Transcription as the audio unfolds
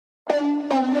For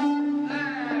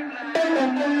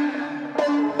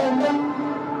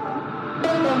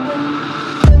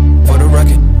the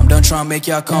record, I'm done trying to make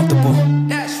y'all comfortable.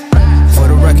 For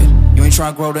the record, you ain't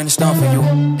trying to grow, then it's done for you.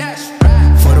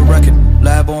 For the record,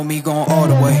 lab on me going all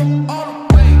the way.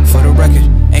 For the record,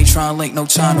 ain't trying to link, no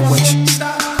time to waste.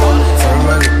 For the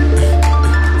record,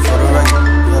 for the record,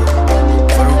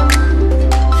 for the record,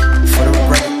 for the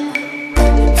record,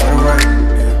 for the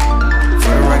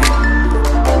record,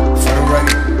 for the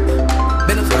record.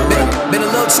 Been a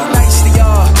little too nice to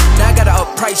y'all. Now I gotta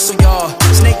up price on y'all.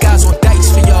 Snake eyes on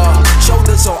dice for y'all.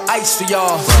 Shoulders on ice for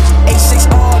y'all.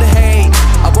 A6 all the hate.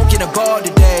 I won't get a ball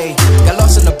today. Got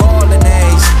lost in the ball and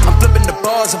A's. I'm flipping the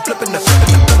bars, I'm flipping the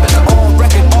on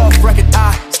record, off record.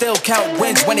 I still count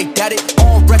wins when they got it.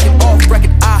 On record, off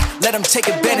record. I let them take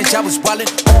advantage. I was wildin'.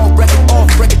 On record,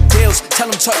 off record deals. Tell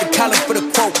them talk to Colin for the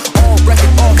quote. On record,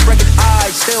 off record.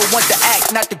 I still want the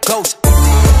act, not the ghost.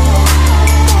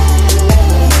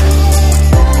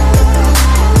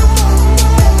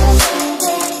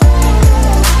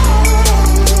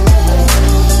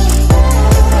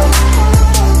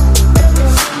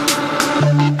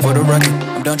 For the record,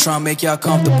 I'm done trying to make y'all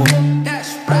comfortable.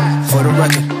 For the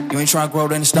record, you ain't trying to grow,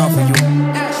 then it's done for you.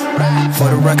 For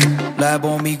the record, lab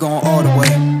on me going all the way.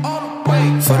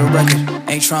 For the record,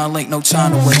 ain't trying to link, no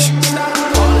time to waste.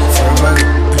 For the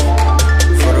record.